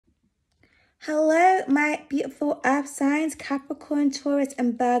Hello, my beautiful earth signs, Capricorn, Taurus,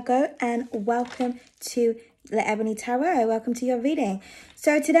 and Virgo, and welcome to the Ebony Tarot. Welcome to your reading.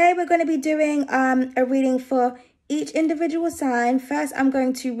 So today we're going to be doing a reading for each individual sign. First, I'm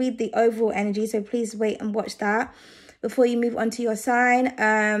going to read the overall energy, so please wait and watch that before you move on to your sign.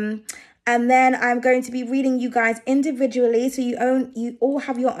 And then I'm going to be reading you guys individually, so you all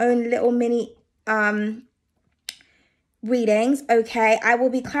have your own little mini readings. Okay, I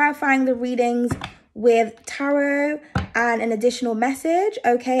will be clarifying the readings with tarot and an additional message,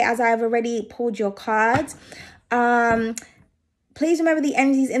 okay, as I have already pulled your cards. Please remember the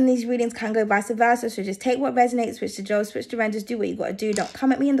energies in these readings can go vice versa, so just take what resonates, switch to Joe, switch to Ren, just do what you got to do. Don't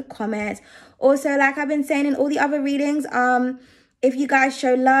come at me in the comments. Also, like I've been saying in all the other readings, if you guys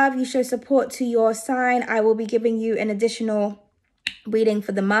show love, you show support to your sign, I will be giving you an additional reading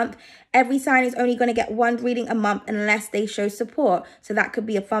for the month. Every sign is only going to get one reading a month unless they show support. So that could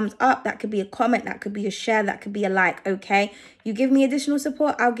be a thumbs up, that could be a comment, that could be a share, that could be a like. Okay, you give me additional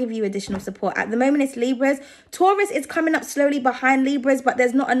support, I'll give you additional support. At the moment it's Libras. Taurus is coming up slowly behind Libras, but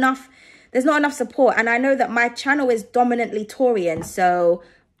there's not enough support. And I know that my channel is dominantly Taurian, so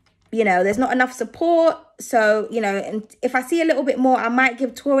you know, there's not enough support. So, you know, and if I see a little bit more, I might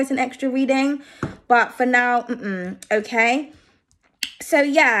give Taurus an extra reading, but for now, okay. So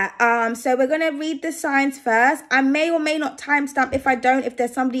yeah, so we're going to read the signs first. I may or may not timestamp. If I don't, if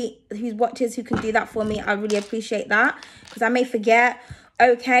there's somebody who watches who can do that for me, I really appreciate that because I may forget.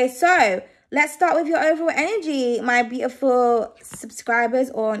 Okay, so let's start with your overall energy, my beautiful subscribers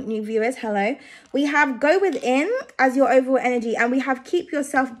or new viewers. Hello. We have go within as your overall energy, and we have keep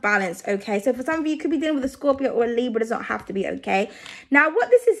yourself balanced. Okay, so for some of you, you could be dealing with a Scorpio or a Libra. It does not have to be. Okay, now what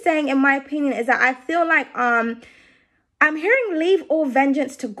this is saying, in my opinion, is that I feel like I'm hearing leave all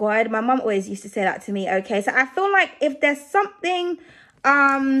vengeance to God. My mom always used to say that to me, okay? So I feel like if there's something,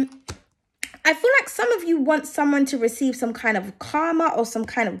 I feel like some of you want someone to receive some kind of karma or some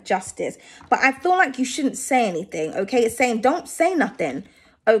kind of justice. But I feel like you shouldn't say anything, okay? It's saying don't say nothing,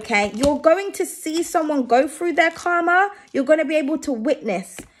 okay? You're going to see someone go through their karma. You're going to be able to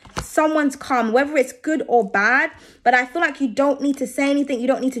witness someone's karma, whether it's good or bad. But I feel like you don't need to say anything. You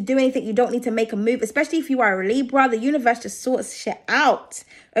don't need to do anything. You don't need to make a move, especially if you are a Libra. The universe just sorts shit out,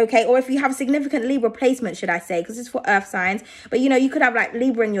 okay? Or if you have a significant Libra placement, should I say, because it's for earth signs. But you know, you could have like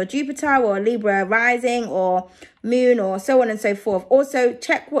Libra in your Jupiter or Libra rising or moon or so on and so forth. Also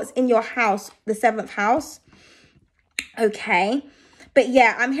check what's in your house, the 7th house, okay? But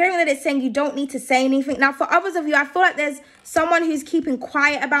yeah, I'm hearing that it's saying you don't need to say anything. Now, for others of you, I feel like there's someone who's keeping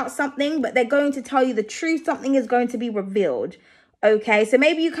quiet about something, but they're going to tell you the truth. Something is going to be revealed. Okay, so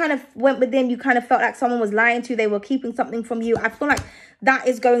maybe you kind of went within, you kind of felt like someone was lying to you. They were keeping something from you. I feel like that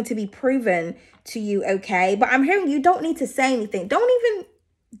is going to be proven to you, okay? But I'm hearing you don't need to say anything.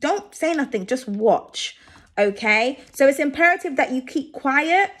 Don't say nothing. Just watch, okay? So it's imperative that you keep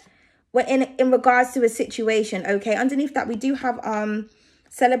quiet in regards to a situation, okay? Underneath that, we do have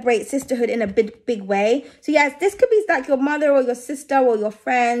celebrate sisterhood in a big way. So yes, this could be like your mother or your sister or your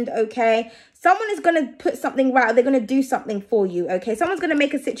friend, okay? Someone is going to put something right. They're going to do something for you, okay? Someone's going to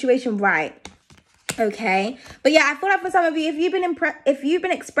make a situation right, okay? But yeah, I feel like for some of you, if you've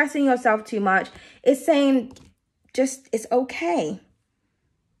been expressing yourself too much, it's saying just it's okay.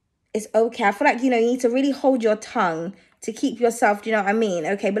 It's okay. I feel like, you know, you need to really hold your tongue to keep yourself, do you know what I mean?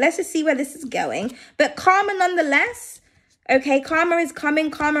 Okay, but let's just see where this is going. But karma nonetheless, okay? Karma is coming.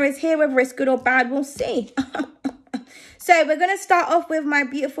 Karma is here, whether it's good or bad, we'll see. So we're going to start off with my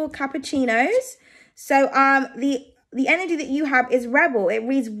beautiful cappuccinos. So the energy that you have is rebel. It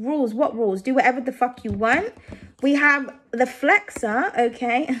reads rules. What rules? Do whatever the fuck you want. We have the flexor,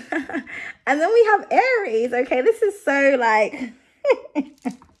 okay? And then we have Aries, okay? This is so like...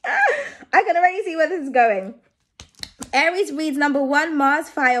 I can already see where this is going. Aries reads number 1, Mars,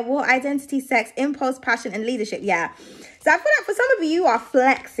 fire, war, identity, sex, impulse, passion, and leadership. Yeah. So I feel like for some of you are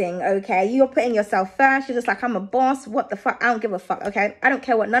flexing, okay? You're putting yourself first. You're just like, I'm a boss. What the fuck? I don't give a fuck, okay? I don't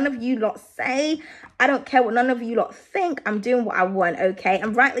care what none of you lot say. I don't care what none of you lot think. I'm doing what I want, okay?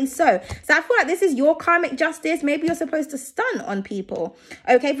 And rightly so. So I feel like this is your karmic justice. Maybe you're supposed to stun on people,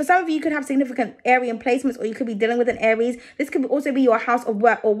 okay? For some of you, you could have significant Arian placements, or you could be dealing with an Aries. This could also be your house of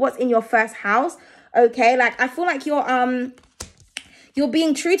work or what's in your first house, okay? Like, I feel like you're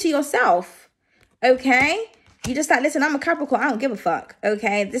being true to yourself, okay? You just like, listen, I'm a Capricorn. I don't give a fuck,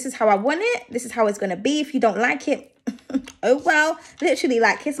 okay? This is how I want it. This is how it's going to be. If you don't like it, Oh, well, literally,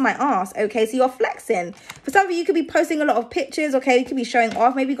 like, kiss my ass, okay? So you're flexing. For some of you, you could be posting a lot of pictures, okay? You could be showing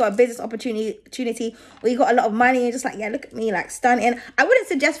off. Maybe you got a business opportunity, or you got a lot of money, and you're just like, yeah, look at me, like, stunting. I wouldn't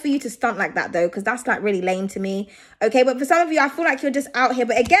suggest for you to stunt like that, though, because that's, like, really lame to me, okay? But for some of you, I feel like you're just out here.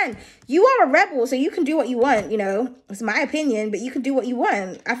 But again, you are a rebel, so you can do what you want, you know? It's my opinion, but you can do what you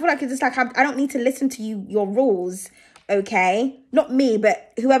want. I feel like it's just like, I don't need to listen to your rules, okay? Not me,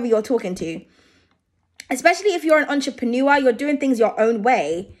 but whoever you're talking to. Especially if you're an entrepreneur, you're doing things your own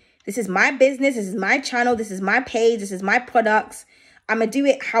way. This is my business. This is my channel. This is my page. This is my products. I'm going to do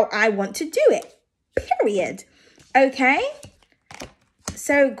it how I want to do it. Period. Okay?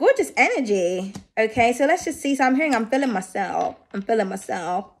 So, gorgeous energy. Okay, so let's just see. So, I'm feeling myself. I'm feeling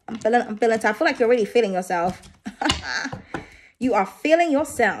myself. I'm feeling. So, I feel like you're really feeling yourself. You are feeling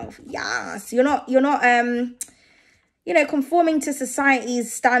yourself. Yes. You're not, you know, conforming to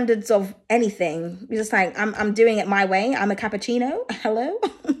society's standards of anything. You're just like, I'm doing it my way. I'm a cappuccino. Hello?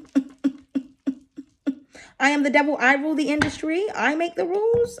 I am the devil. I rule the industry. I make the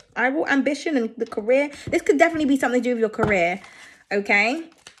rules. I rule ambition and the career. This could definitely be something to do with your career. Okay?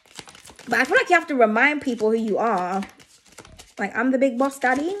 But I feel like you have to remind people who you are. Like, I'm the big boss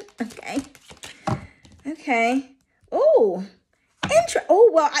daddy. Okay. Okay. Oh. Oh,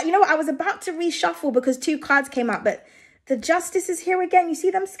 well, you know what? I was about to reshuffle because 2 cards came out, but the Justice is here again. You see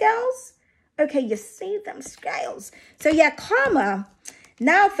them scales? Okay, you see them scales. So, yeah, karma.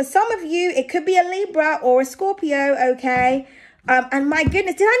 Now, for some of you, it could be a Libra or a Scorpio, okay? And my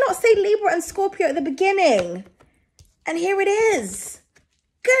goodness, did I not say Libra and Scorpio at the beginning? And here it is.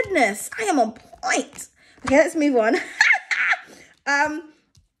 Goodness, I am on point. Okay, let's move on.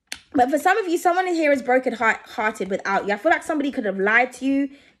 But for some of you, someone in here is broken-hearted without you. I feel like somebody could have lied to you,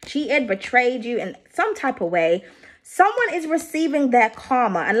 cheated, betrayed you in some type of way. Someone is receiving their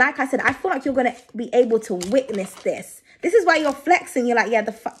karma. And like I said, I feel like you're going to be able to witness this. This is why you're flexing. You're like, yeah,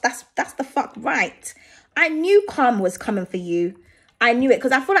 that's the fuck right. I knew karma was coming for you. I knew it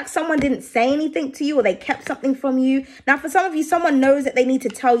because I feel like someone didn't say anything to you or they kept something from you. Now, for some of you, someone knows that they need to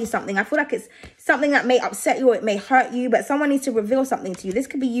tell you something. I feel like it's something that may upset you or it may hurt you, but someone needs to reveal something to you. This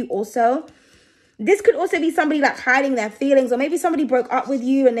could be you also. This could also be somebody like hiding their feelings, or maybe somebody broke up with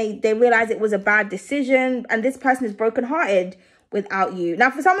you and they realized it was a bad decision and this person is brokenhearted without you. Now,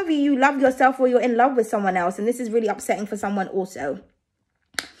 for some of you, you love yourself or you're in love with someone else, and this is really upsetting for someone also.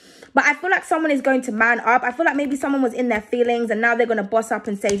 But I feel like someone is going to man up. I feel like maybe someone was in their feelings and now they're going to boss up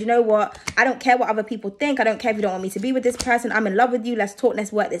and say, you know what? I don't care what other people think. I don't care if you don't want me to be with this person. I'm in love with you. Let's talk.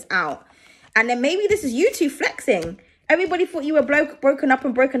 Let's work this out. And then maybe this is you two flexing. Everybody thought you were broken up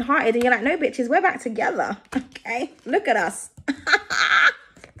and brokenhearted. And you're like, no, bitches, we're back together. Okay? Look at us.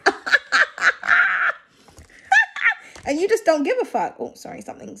 And you just don't give a fuck. Oh, sorry.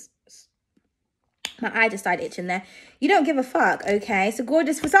 My eye just started itching there. You don't give a fuck, okay? So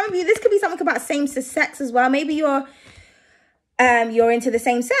gorgeous. For some of you, this could be something about same-sex as well. Maybe you're into the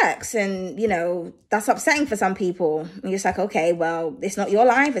same sex, and you know that's upsetting for some people. And you're just like, okay, well, it's not your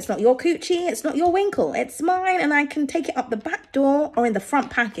life, it's not your coochie, it's not your winkle, it's mine, and I can take it up the back door or in the front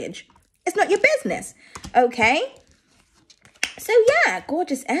package. It's not your business, okay? So yeah,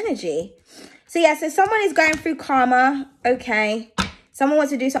 gorgeous energy. So yeah, so someone is going through karma, okay? Someone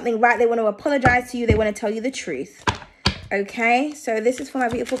wants to do something right. They want to apologize to you. They want to tell you the truth. Okay. So this is for my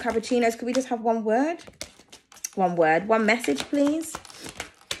beautiful cappuccinos. Could we just have one word? One word. One message, please.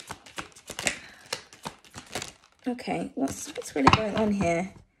 Okay. What's really going on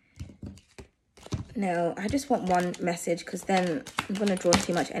here? No, I just want one message because then I'm going to draw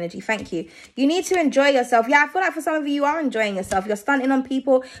too much energy. Thank you. You need to enjoy yourself. Yeah, I feel like for some of you, you are enjoying yourself. You're stunting on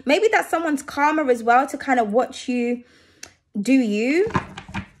people. Maybe that's someone's karma as well to kind of watch you do you,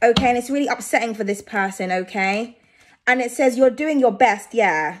 okay? And it's really upsetting for this person, okay? And it says you're doing your best,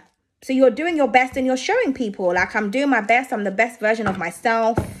 yeah. So you're doing your best and you're showing people, like, I'm doing my best. I'm the best version of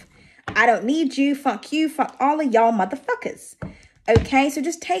myself. I don't need you. Fuck you. Fuck all of y'all motherfuckers. Okay, so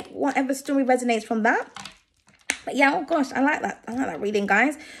just take whatever story resonates from that. But yeah, oh gosh, I like that. I like that reading,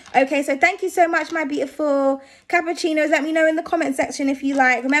 guys. Okay, so thank you so much, my beautiful cappuccinos. Let me know in the comment section if you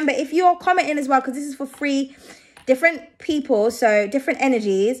like. Remember, if you're commenting as well, because this is for free, different people, so different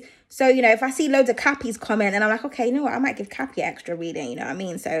energies. So, you know, if I see loads of Cappies comment and I'm like, okay, you know what, I might give Cappy extra reading, you know what I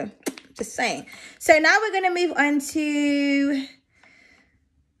mean? So, just saying. So now we're going to move on to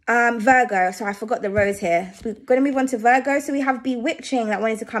Virgo. So I forgot the rose here. So we're going to move on to Virgo. So we have Bewitching that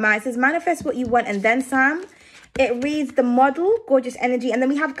wanted to come out. It says, manifest what you want and then some. It reads the model, gorgeous energy. And then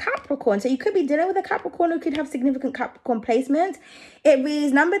we have Capricorn. So you could be dealing with a Capricorn who could have significant Capricorn placement. It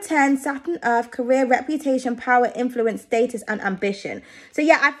reads number 10, Saturn, Earth, career, reputation, power, influence, status, and ambition. So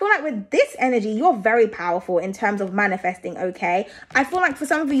yeah, I feel like with this energy, you're very powerful in terms of manifesting, okay? I feel like for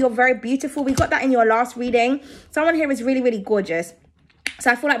some of you, you're very beautiful. We got that in your last reading. Someone here is really, really gorgeous. So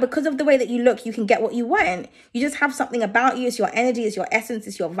I feel like because of the way that you look, you can get what you want. You just have something about you. It's your energy, it's your essence,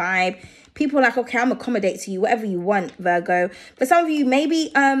 it's your vibe. People are like, okay, I'm accommodate to you, whatever you want, Virgo. For some of you,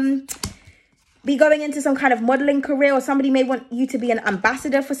 maybe be going into some kind of modeling career, or somebody may want you to be an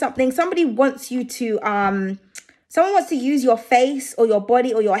ambassador for something. Somebody wants you to, someone wants to use your face or your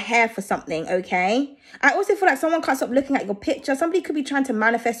body or your hair for something, okay? I also feel like someone can't stop looking at your picture. Somebody could be trying to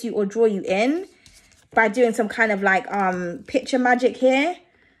manifest you or draw you in by doing some kind of like picture magic here.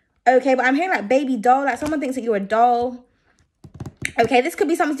 Okay, but I'm hearing like baby doll, like someone thinks that you're a doll. Okay, this could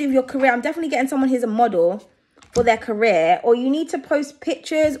be something to do with your career. I'm definitely getting someone who's a model for their career, or you need to post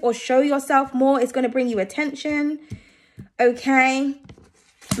pictures or show yourself more. It's going to bring you attention. Okay,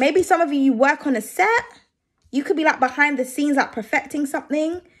 maybe some of you work on a set. You could be like behind the scenes, like perfecting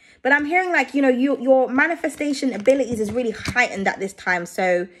something. But I'm hearing like, you know, your manifestation abilities is really heightened at this time.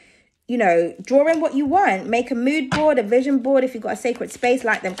 So, you know, draw in what you want. Make a mood board, a vision board. If you've got a sacred space,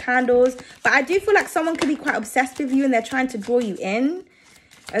 light them candles. But I do feel like someone could be quite obsessed with you and they're trying to draw you in.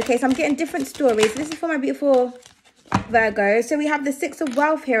 Okay, so I'm getting different stories. This is for my beautiful Virgo. So we have the Six of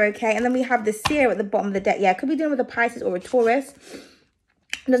Wealth here, okay? And then we have the Seer at the bottom of the deck. Yeah, it could be dealing with a Pisces or a Taurus.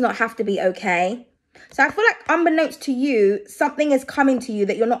 It does not have to be, okay? So I feel like unbeknownst to you, something is coming to you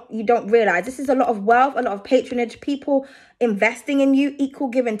that you don't realize. This is a lot of wealth, a lot of patronage, people investing in you, equal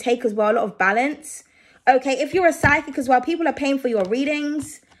give and take as well, a lot of balance. Okay, if you're a psychic as well, people are paying for your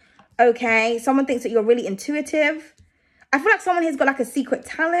readings. Okay, someone thinks that you're really intuitive. I feel like someone here's got like a secret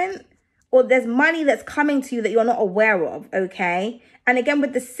talent, or there's money that's coming to you that you're not aware of, okay? And again,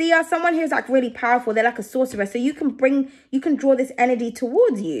 with the Seer, someone here's like really powerful. They're like a sorcerer. So you can draw this energy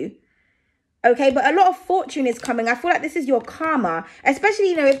towards you. Okay, but a lot of fortune is coming. I feel like this is your karma. Especially,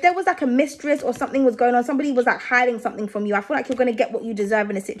 you know, if there was like a mistress or something was going on, somebody was like hiding something from you, I feel like you're going to get what you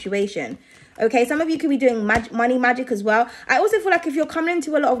deserve in a situation. Okay, some of you could be doing money magic as well. I also feel like if you're coming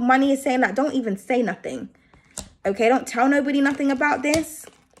into a lot of money, it's saying like, don't even say nothing. Okay, don't tell nobody nothing about this.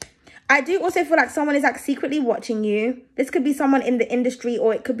 I do also feel like someone is like secretly watching you. This could be someone in the industry,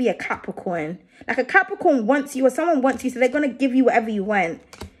 or it could be a Capricorn. Like a Capricorn wants you, or someone wants you, so they're going to give you whatever you want.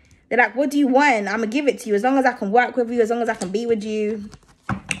 They're like, what do you want? I'm going to give it to you. As long as I can work with you, as long as I can be with you.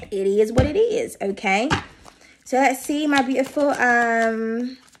 It is what it is, okay? So let's see, my beautiful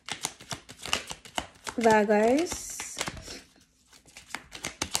Virgos.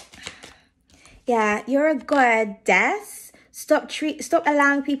 Yeah, you're a goddess. Stop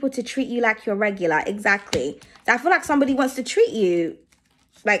allowing people to treat you like you're regular. Exactly. So I feel like somebody wants to treat you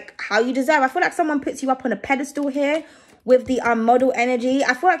like how you deserve. I feel like someone puts you up on a pedestal here with the model energy.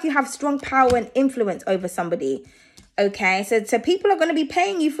 I feel like you have strong power and influence over somebody. Okay, so people are going to be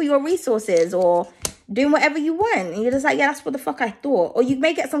paying you for your resources or doing whatever you want. And you're just like, yeah, that's what the fuck I thought. Or you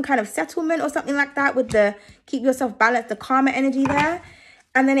may get some kind of settlement or something like that with the keep yourself balanced, the karma energy there.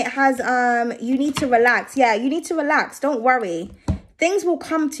 And then it has, you need to relax. Yeah, you need to relax. Don't worry. Things will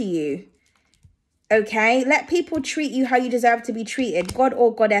come to you. Okay, let people treat you how you deserve to be treated. God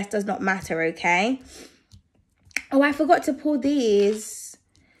or goddess does not matter, okay? Oh, I forgot to pull these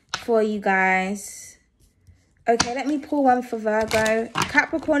for you guys. Okay, let me pull one for Virgo.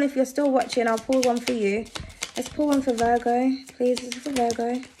 Capricorn, if you're still watching, I'll pull one for you. Let's pull one for Virgo. Please, this is for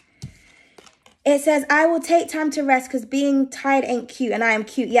Virgo. It says, I will take time to rest because being tired ain't cute and I am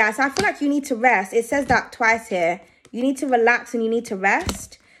cute. Yeah, so I feel like you need to rest. It says that twice here. You need to relax and you need to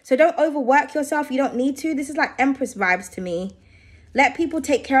rest. So don't overwork yourself. You don't need to. This is like Empress vibes to me. Let people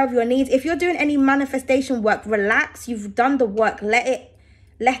take care of your needs. If you're doing any manifestation work, relax. You've done the work. Let it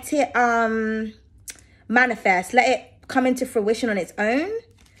manifest. Let it come into fruition on its own.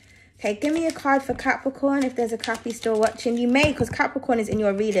 Okay, give me a card for Capricorn if there's a Cappy still watching. You may, because Capricorn is in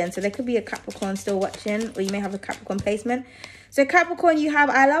your reading. So there could be a Capricorn still watching, or you may have a Capricorn placement. So Capricorn, you have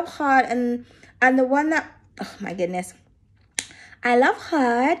I love hard and the one that, oh my goodness. I love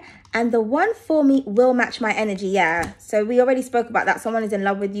hard. And the one for me will match my energy. Yeah. So we already spoke about that. Someone is in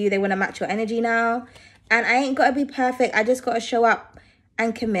love with you. They want to match your energy now. And I ain't got to be perfect. I just got to show up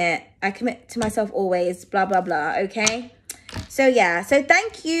and commit. I commit to myself always. Blah, blah, blah. Okay. So, yeah. So,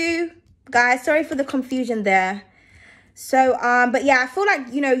 thank you, guys. Sorry for the confusion there. So, but yeah, I feel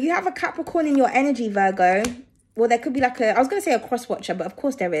like, you know, you have a Capricorn in your energy, Virgo. Well, there could be like I was going to say a cross watcher, but of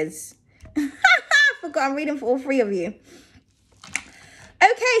course there is. I forgot I'm reading for all three of you.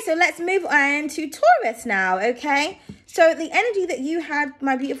 Okay, so let's move on to Taurus now, okay? So the energy that you had,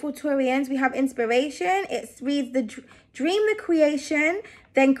 my beautiful Taurians, we have inspiration. It reads dream the creation,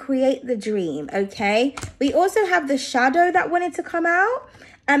 then create the dream, okay? We also have the shadow that wanted to come out.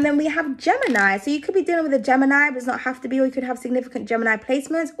 And then we have Gemini. So you could be dealing with a Gemini, but it does not have to be, or you could have significant Gemini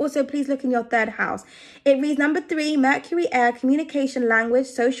placements. Also, please look in your third house. It reads number 3, Mercury, air, communication, language,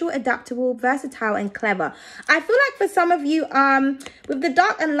 social, adaptable, versatile, and clever. I feel like for some of you, with the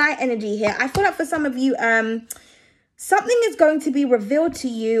dark and light energy here, I feel like for some of you, something is going to be revealed to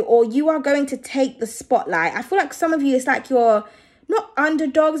you, or you are going to take the spotlight. I feel like some of you, it's like you're not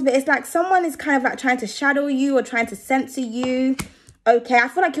underdogs, but it's like someone is kind of like trying to shadow you or trying to censor you. Okay, I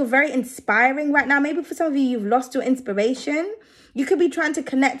feel like you're very inspiring right now. Maybe for some of you, you've lost your inspiration. You could be trying to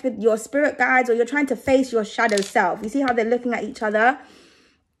connect with your spirit guides, or you're trying to face your shadow self. You see how they're looking at each other?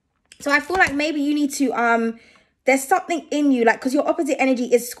 So I feel like maybe you need to, there's something in you, like, because your opposite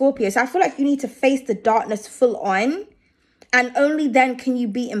energy is Scorpio. So I feel like you need to face the darkness full on, and only then can you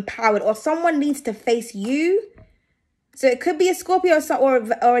be empowered, or someone needs to face you. So it could be a Scorpio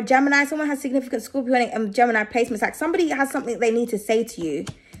or a Gemini. Someone has significant Scorpio and Gemini placements. Like somebody has something they need to say to you.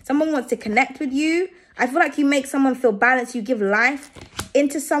 Someone wants to connect with you. I feel like you make someone feel balanced. You give life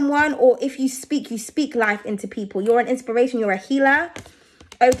into someone. Or if you speak life into people. You're an inspiration. You're a healer.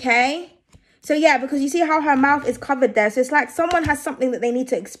 Okay. So yeah, because you see how her mouth is covered there. So it's like someone has something that they need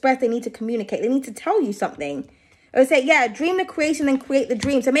to express. They need to communicate. They need to tell you something. Or say, yeah, dream the creation and create the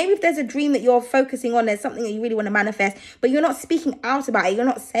dream. So maybe if there's a dream that you're focusing on, there's something that you really want to manifest, but you're not speaking out about it. You're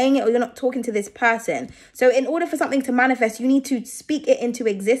not saying it, or you're not talking to this person. So in order for something to manifest, you need to speak it into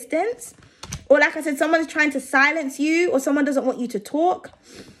existence. Or like I said, someone's trying to silence you, or someone doesn't want you to talk.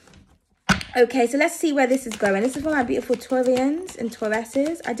 Okay, so let's see where this is going. This is for my beautiful Taurians and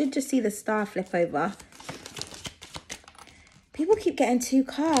Tauruses. I did just see the star flip over. People keep getting 2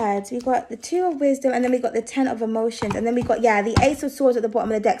 cards. We got the 2 of wisdom, and then we got the 10 of emotions, and then we got, yeah, the ace of swords at the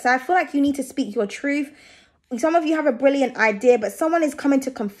bottom of the deck. So I feel like you need to speak your truth. Some of you have a brilliant idea, but someone is coming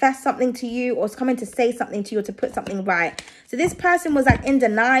to confess something to you, or is coming to say something to you, or to put something right. So this person was like in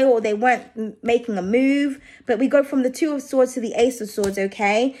denial, or they weren't making a move. But we go from the 2 of swords to the ace of swords,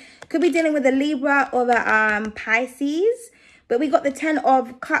 okay? Could be dealing with a Libra or a Pisces. But we got the 10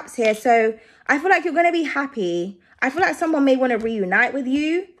 of cups here. So I feel like you're going to be happy. I feel like someone may want to reunite with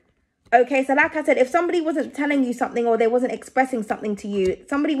you. Okay, so like I said, if somebody wasn't telling you something, or they wasn't expressing something to you,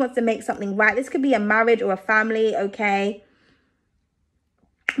 somebody wants to make something right. This could be a marriage or a family, okay?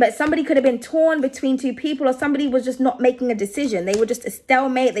 But somebody could have been torn between 2 people, or somebody was just not making a decision. They were just a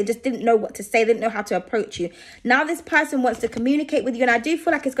stalemate. They just didn't know what to say. They didn't know how to approach you. Now this person wants to communicate with you, and I do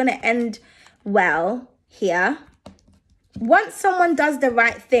feel like it's going to end well here. Once someone does the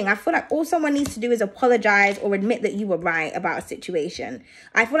right thing, I feel like all someone needs to do is apologize or admit that you were right about a situation.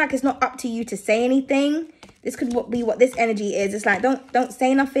 I feel like it's not up to you to say anything. This could be what this energy is. It's like, don't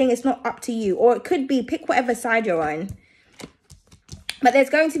say nothing. It's not up to you. Or it could be, pick whatever side you're on. But there's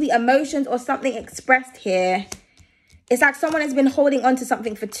going to be emotions or something expressed here. It's like someone has been holding on to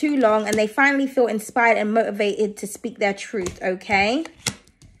something for too long, and they finally feel inspired and motivated to speak their truth, okay?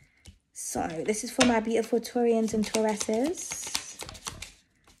 So this is for my beautiful Taurians and Tauruses.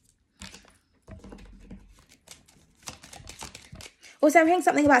 Also, I'm hearing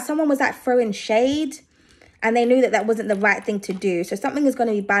something about someone was like throwing shade, and they knew that that wasn't the right thing to do. So something is going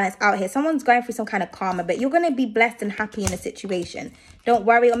to be balanced out here. Someone's going through some kind of karma, but you're going to be blessed and happy in a situation. Don't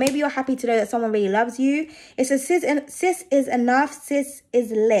worry. Or maybe you're happy to know that someone really loves you. It says, sis is enough. Sis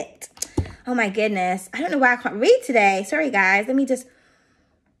is lit. Oh my goodness. I don't know why I can't read today. Sorry, guys. Let me just...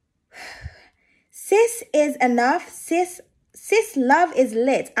 Sis is enough. Sis love is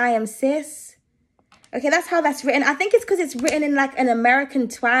lit. I am sis. Okay, that's how that's written. I think it's because it's written in like an American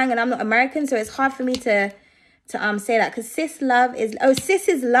twang, and I'm not American, so it's hard for me to say that. Because sis love is... Oh,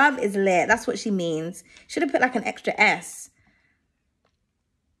 sis's love is lit. That's what she means. Should have put like an extra S.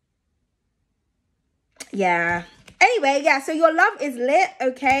 Yeah. Anyway, yeah, so your love is lit,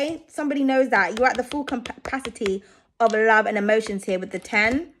 okay? Somebody knows that. You're at the full capacity of love and emotions here with the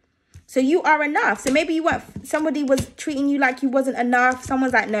 10. So you are enough. So maybe you weren't, somebody was treating you like you wasn't enough.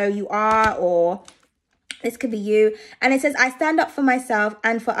 Someone's like, no, you are, or this could be you. And it says, I stand up for myself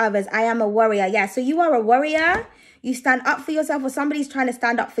and for others. I am a warrior. Yeah, so you are a warrior. You stand up for yourself, or somebody's trying to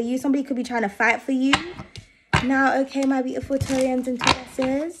stand up for you. Somebody could be trying to fight for you. Now, okay, my beautiful Taurians and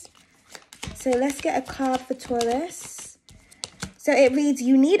Tauruses. So let's get a card for Taurus. So it reads,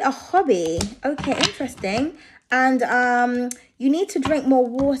 you need a hobby. Okay, interesting. And you need to drink more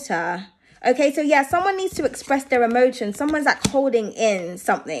water. Okay, so yeah, someone needs to express their emotions. Someone's like holding in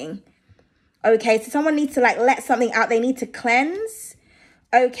something. Okay, so someone needs to like let something out. They need to cleanse.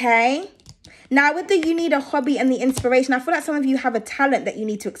 Okay. Now, with the you need a hobby and the inspiration, I feel like some of you have a talent that you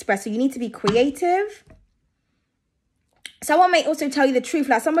need to express. So you need to be creative. Someone may also tell you the truth.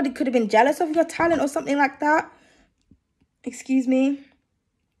 Like somebody could have been jealous of your talent or something like that. Excuse me.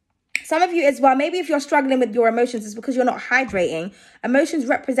 Some of you as well, maybe if you're struggling with your emotions, it's because you're not hydrating. Emotions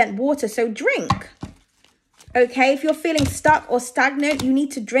represent water, so drink. Okay, if you're feeling stuck or stagnant, you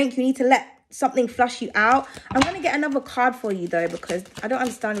need to drink. You need to let something flush you out. I'm going to get another card for you though, because I don't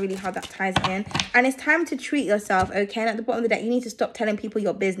understand really how that ties in. And it's time to treat yourself, okay? And at the bottom of the deck, you need to stop telling people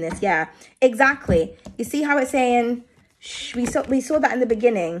your business. Yeah, exactly. You see how it's saying, shh, we saw that in the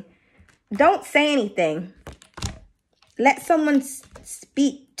beginning. Don't say anything. Let someone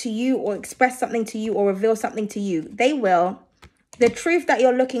speak to you or express something to you or reveal something to you. They will. The truth that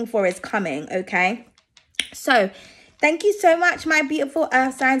you're looking for is coming, okay? So, thank you so much, my beautiful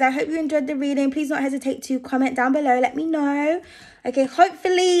earth signs. I hope you enjoyed the reading. Please don't hesitate to comment down below. Let me know. Okay,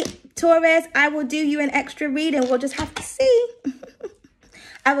 hopefully, Taurus, I will do you an extra reading. We'll just have to see.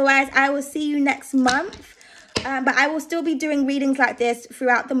 Otherwise, I will see you next month. But I will still be doing readings like this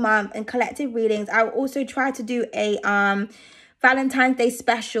throughout the month and collective readings. I will also try to do a Valentine's Day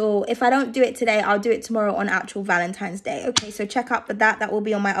special. If I don't do it today, I'll do it tomorrow on actual Valentine's Day. Okay, so check out for that. That will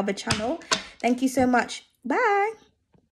be on my other channel. Thank you so much. Bye.